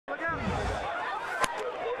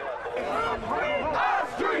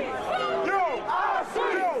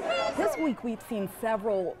week, we've seen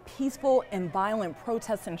several peaceful and violent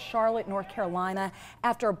protests in Charlotte, North Carolina,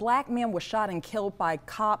 after a black man was shot and killed by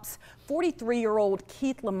cops, 43-year-old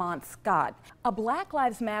Keith Lamont Scott. A Black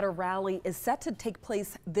Lives Matter rally is set to take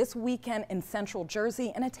place this weekend in Central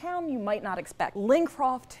Jersey, in a town you might not expect,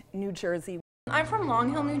 Lincroft, New Jersey. I'm from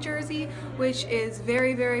Long Hill, New Jersey, which is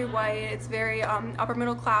very, very white. It's very upper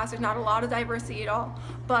middle class. There's not a lot of diversity at all.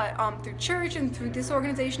 But through church and through this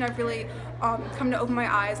organization, I've really come to open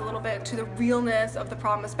my eyes a little bit to the realness of the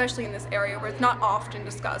problem, especially in this area where it's not often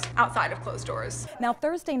discussed outside of closed doors. Now,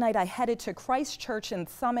 Thursday night, I headed to Christ Church in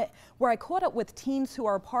Summit, where I caught up with teens who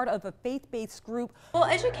are part of a faith-based group. Well,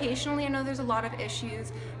 educationally, I know there's a lot of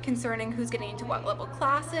issues concerning who's getting into what level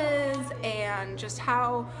classes and just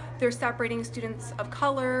how they're separating students of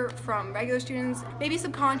color from regular students, maybe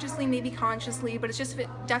subconsciously, maybe consciously, but it's just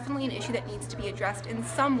definitely an issue that needs to be addressed in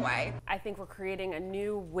some way. I think we're creating a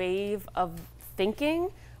new wave of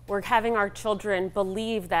thinking. We're having our children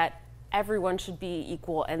believe that everyone should be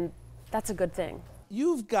equal, and that's a good thing.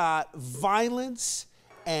 You've got violence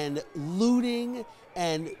and looting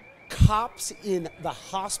and cops in the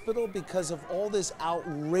hospital because of all this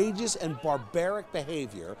outrageous and barbaric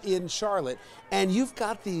behavior in Charlotte, and you've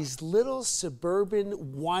got these little suburban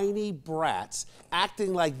whiny brats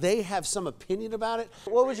acting like they have some opinion about it.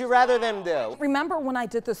 What would you rather them do? Remember when I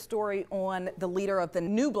did the story on the leader of the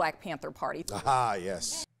new Black Panther Party? Ah,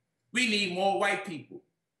 yes. We need more white people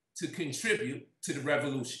to contribute to the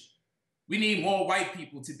revolution. We need more white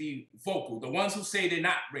people to be vocal, the ones who say they're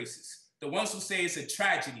not racist, the ones who say it's a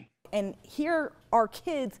tragedy. And here are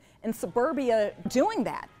kids in suburbia doing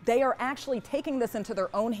that. They are actually taking this into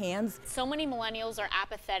their own hands. So many millennials are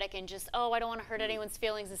apathetic and just, oh, I don't want to hurt anyone's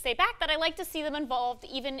feelings, and say back that I like to see them involved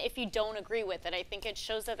even if you don't agree with it. I think it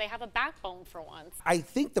shows that they have a backbone for once. I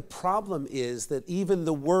think the problem is that even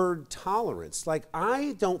the word tolerance, like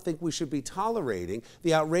I don't think we should be tolerating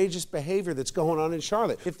the outrageous behavior that's going on in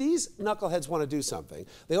Charlotte. If these knuckleheads want to do something,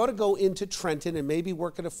 they ought to go into Trenton and maybe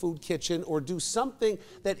work at a food kitchen or do something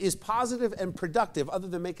that is positive and productive other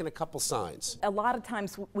than making a couple signs. A lot of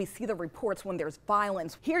times we see the reports when there's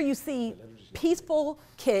violence. Here you see peaceful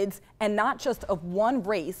kids, and not just of one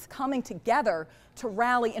race, coming together to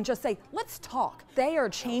rally and just say, let's talk. They are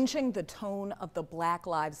changing the tone of the Black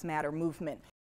Lives Matter movement.